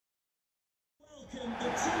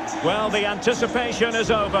Well, the anticipation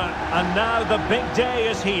is over, and now the big day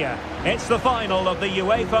is here. It's the final of the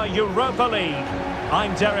UEFA Europa League.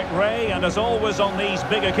 I'm Derek Ray, and as always on these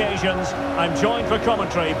big occasions, I'm joined for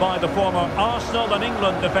commentary by the former Arsenal and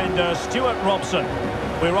England defender Stuart Robson.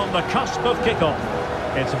 We're on the cusp of kickoff.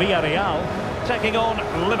 It's Villarreal taking on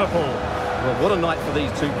Liverpool. Well, what a night for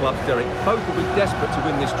these two clubs, Derek. Both will be desperate to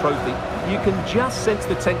win this trophy. You can just sense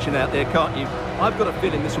the tension out there, can't you? I've got a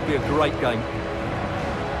feeling this will be a great game.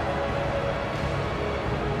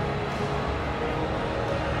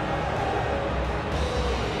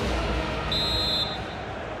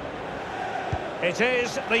 It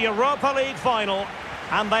is the Europa League final,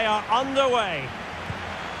 and they are underway.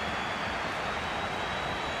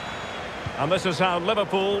 And this is how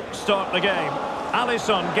Liverpool start the game.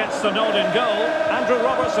 Alisson gets the nod in goal. Andrew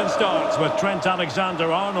Robertson starts with Trent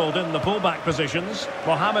Alexander-Arnold in the fullback positions.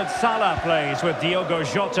 Mohamed Salah plays with Diogo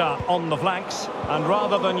Jota on the flanks. And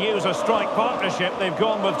rather than use a strike partnership, they've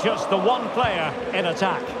gone with just the one player in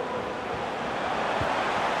attack.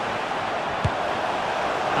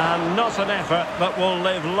 And not an effort that will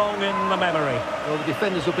live long in the memory. Well, the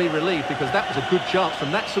defenders will be relieved because that was a good chance.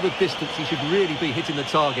 From that sort of distance, he should really be hitting the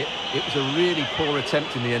target. It was a really poor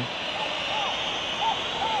attempt in the end.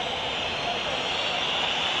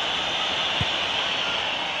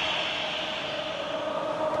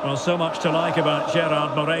 Well, so much to like about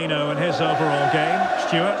Gerard Moreno and his overall game.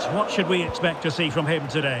 Stuart, what should we expect to see from him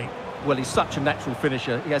today? Well, he's such a natural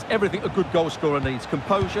finisher. He has everything a good goal scorer needs.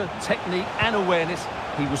 Composure, technique and awareness.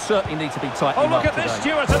 He will certainly need to be tightened up today. Oh, look at this,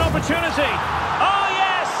 Stuart, an opportunity. Oh,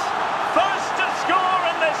 yes! First to score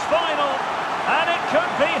in this final. And it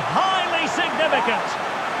could be highly significant.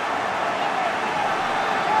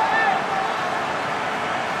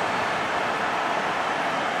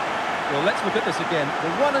 Well, let's look at this again. The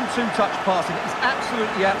 1- and 2-touch passing is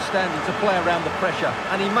absolutely outstanding to play around the pressure,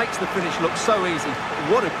 and he makes the finish look so easy.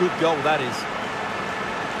 What a good goal that is.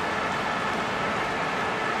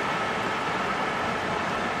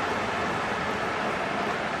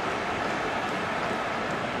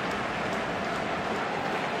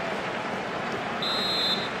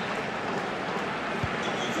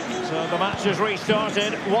 So the match has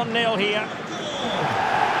restarted, 1-0 here.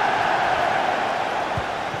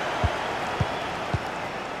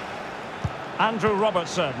 Andrew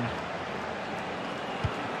Robertson.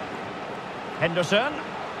 Henderson.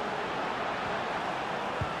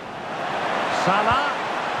 Salah.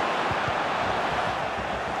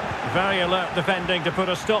 Very alert defending to put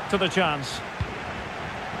a stop to the chance.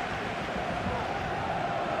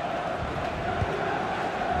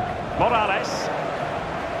 Morales.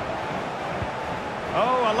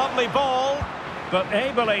 Oh, a lovely ball, but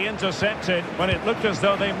ably intercepted when it looked as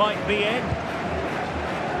though they might be in.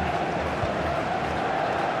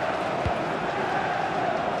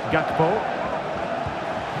 Gakpo.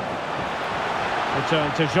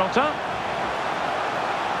 Return to Jota.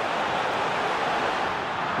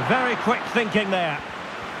 Very quick thinking there.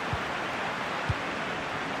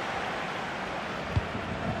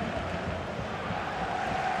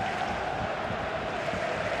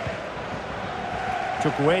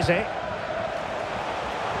 Chukwueze.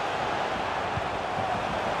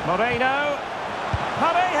 Moreno.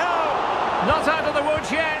 Parejo! Not out of the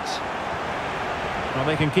woods yet. Well,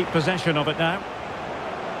 they can keep possession of it now.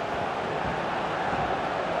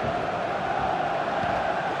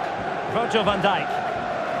 Virgil van Dijk.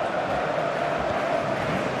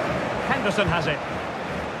 Henderson has it.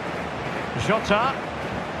 Jota.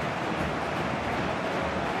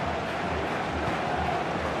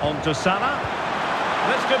 On to Salah.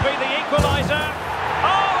 This could be the equaliser.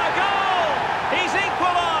 Oh, a goal! He's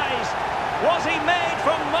equalised! Was he made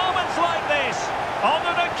from moments like this? On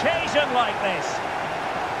an occasion like this?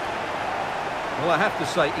 Well, I have to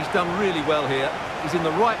say, he's done really well here. He's in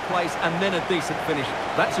the right place and then a decent finish.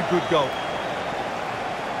 That's a good goal.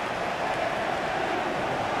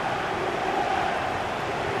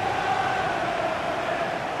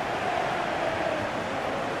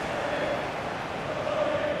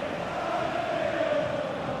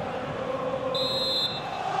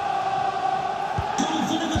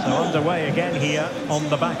 So underway again here on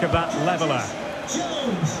the back of that leveller.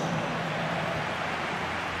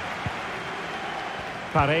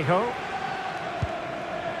 Parejo.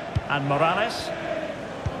 And Morales.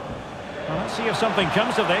 Well, let's see if something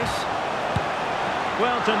comes of this.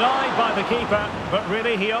 Well, denied by the keeper, but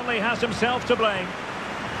really he only has himself to blame.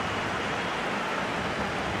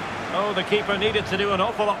 Oh, the keeper needed to do an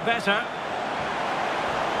awful lot better.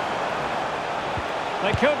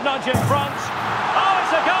 They could nudge in front. Oh,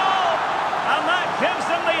 it's a goal! And that gives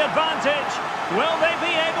them the advantage. Will they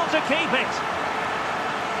be able to keep it?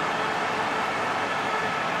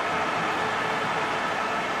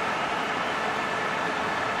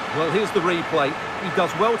 Well, here's the replay. He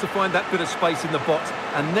does well to find that bit of space in the box,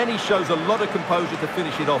 and then he shows a lot of composure to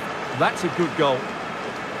finish it off. That's a good goal.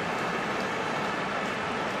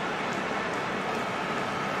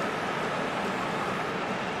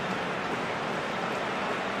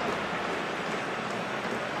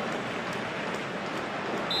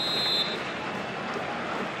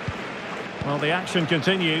 Well, the action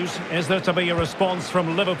continues. Is there to be a response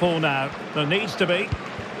from Liverpool now? There needs to be.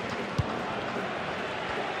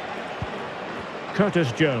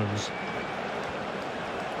 Curtis Jones.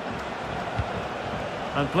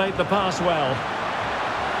 And played the pass well.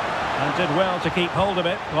 And did well to keep hold of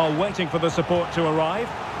it while waiting for the support to arrive.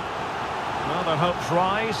 Well, their hopes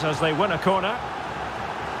rise as they win a corner.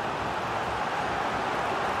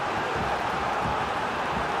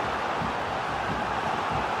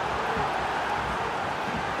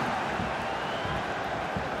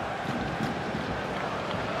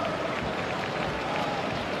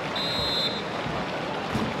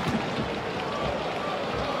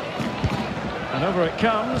 And over it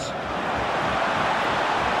comes.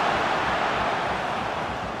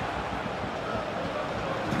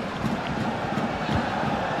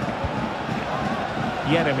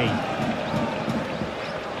 Yeremi.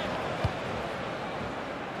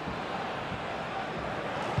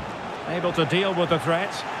 Able to deal with the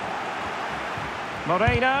threat.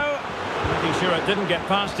 Moreno. Pretty sure it didn't get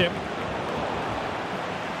past him.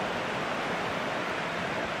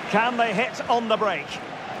 Can they hit on the break?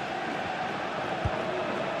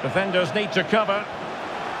 Defenders need to cover.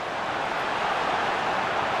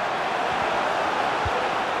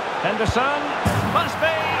 Henderson. Must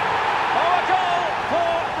be. Oh, a goal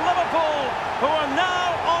for Liverpool, who are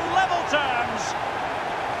now on level terms.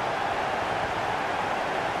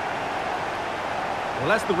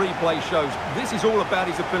 Well, as the replay shows, this is all about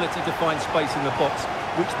his ability to find space in the box,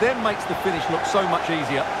 which then makes the finish look so much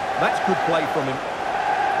easier. That's good play from him.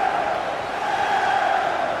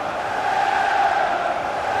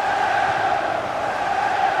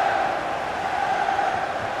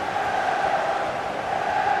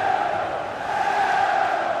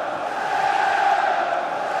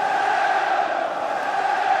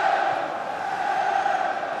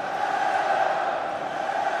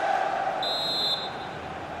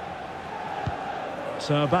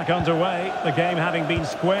 So back underway, the game having been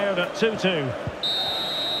squared at 2-2.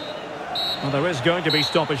 Well, there is going to be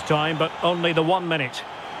stoppage time, but only the 1 minute.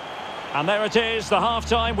 And there it is, the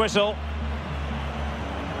half-time whistle.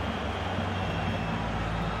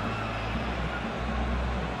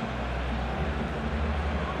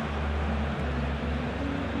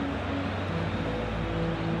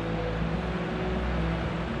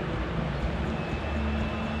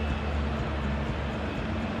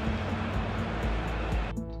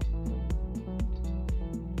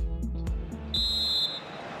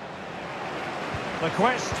 The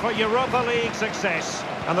quest for Europa League success,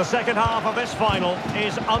 and the second half of this final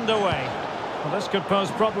is underway. Well, this could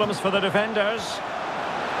pose problems for the defenders.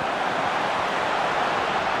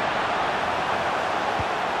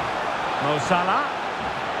 Mo Salah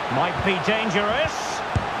might be dangerous.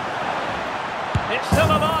 It's still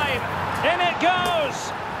alive. In it goes.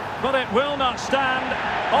 But it will not stand.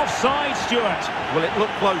 Offside, Stuart. Well, it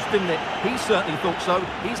looked close, didn't it? He certainly thought so.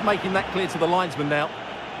 He's making that clear to the linesman now.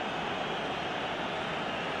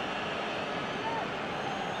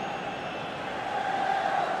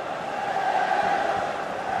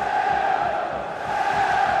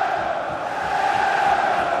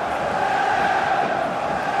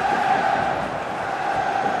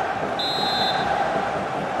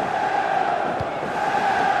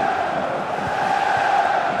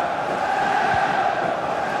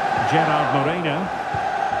 Moreno.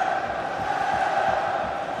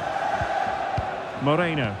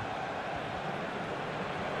 Moreno.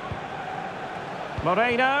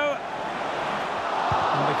 Moreno.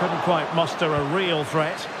 Well, they couldn't quite muster a real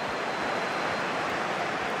threat.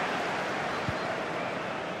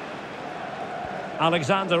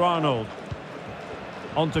 Alexander-Arnold.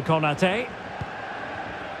 On to Konate.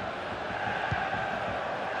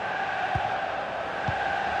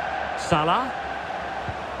 Salah.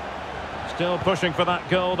 Still pushing for that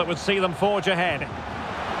goal that would see them forge ahead.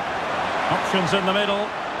 Options in the middle.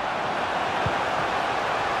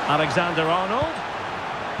 Alexander-Arnold.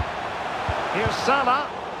 Here's Salah.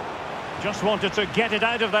 Just wanted to get it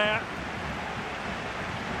out of there.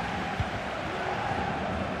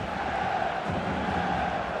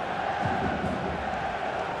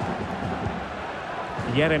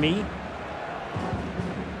 Yeremi.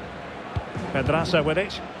 Pedraza with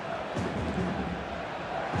it.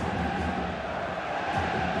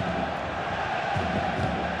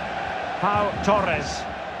 Pau Torres.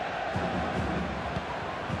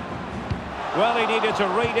 Well, he needed to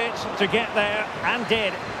read it to get there, and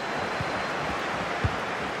did.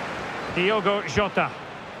 Diogo Jota.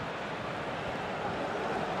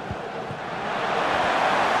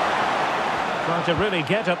 Trying to really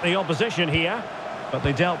get at the opposition here, but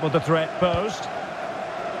they dealt with the threat posed.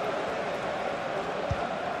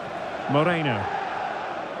 Moreno.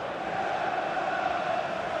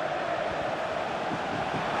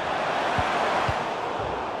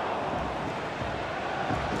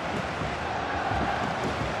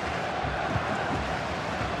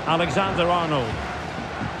 Alexander-Arnold.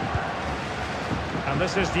 And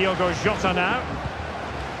this is Diogo Jota now.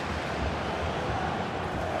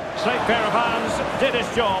 Safe pair of hands, did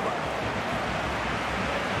his job.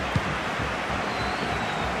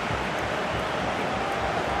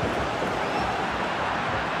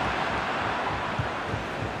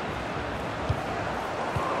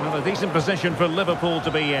 Well, a decent position for Liverpool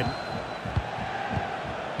to be in.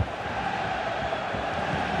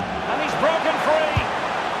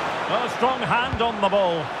 A strong hand on the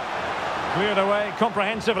ball. Cleared away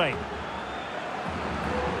comprehensively.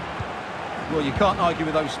 Well, you can't argue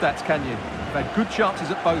with those stats, can you? They've had good chances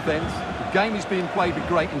at both ends. The game is being played with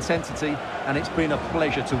great intensity, and it's been a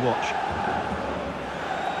pleasure to watch.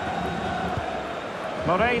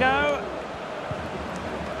 Moreno.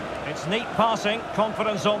 It's neat passing,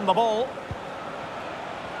 confidence on the ball.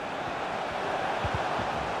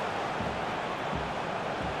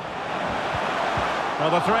 Well,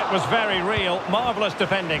 the threat was very real. Marvellous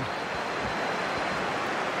defending.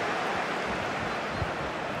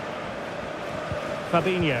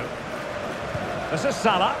 Fabinho. This is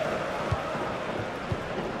Salah.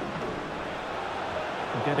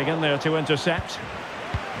 Getting in there to intercept.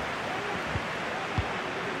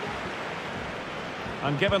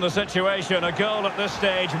 And given the situation, a goal at this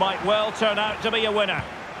stage might well turn out to be a winner.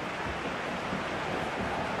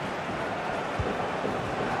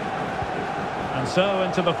 And so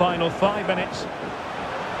into the final 5 minutes.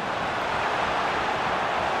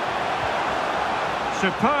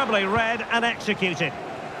 Superbly read and executed.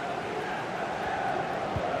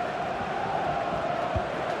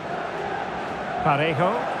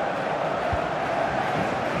 Parejo.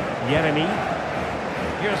 Yeremi.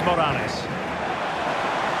 Here's Morales.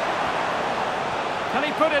 Can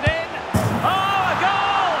he put it in? Oh, a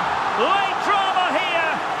goal! Late drama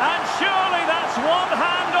here, and surely that's one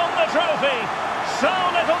hand on the trophy. So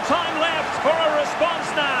little time left for a response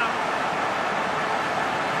now.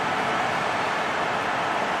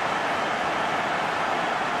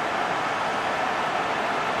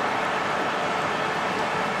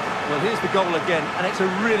 Well, here's the goal again, and it's a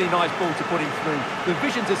really nice ball to put him through. The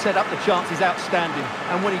vision to set up the chance is outstanding,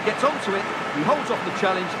 and when he gets onto it, he holds off the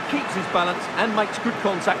challenge, keeps his balance, and makes good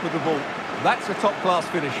contact with the ball. That's a top-class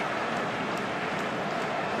finish.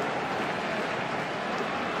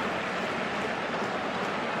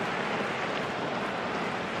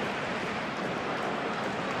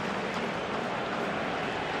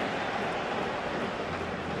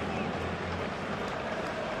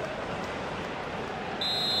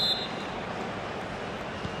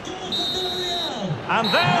 And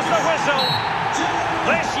there's the whistle.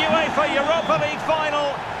 This UEFA Europa League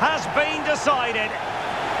final has been decided.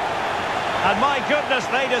 And my goodness,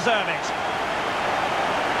 they deserve it.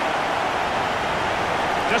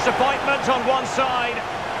 Disappointment on one side,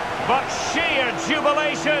 but sheer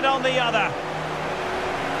jubilation on the other.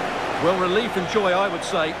 Well, relief and joy, I would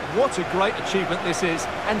say. What a great achievement this is,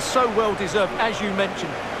 and so well deserved, as you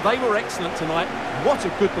mentioned. They were excellent tonight. What a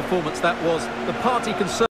good performance that was. The party can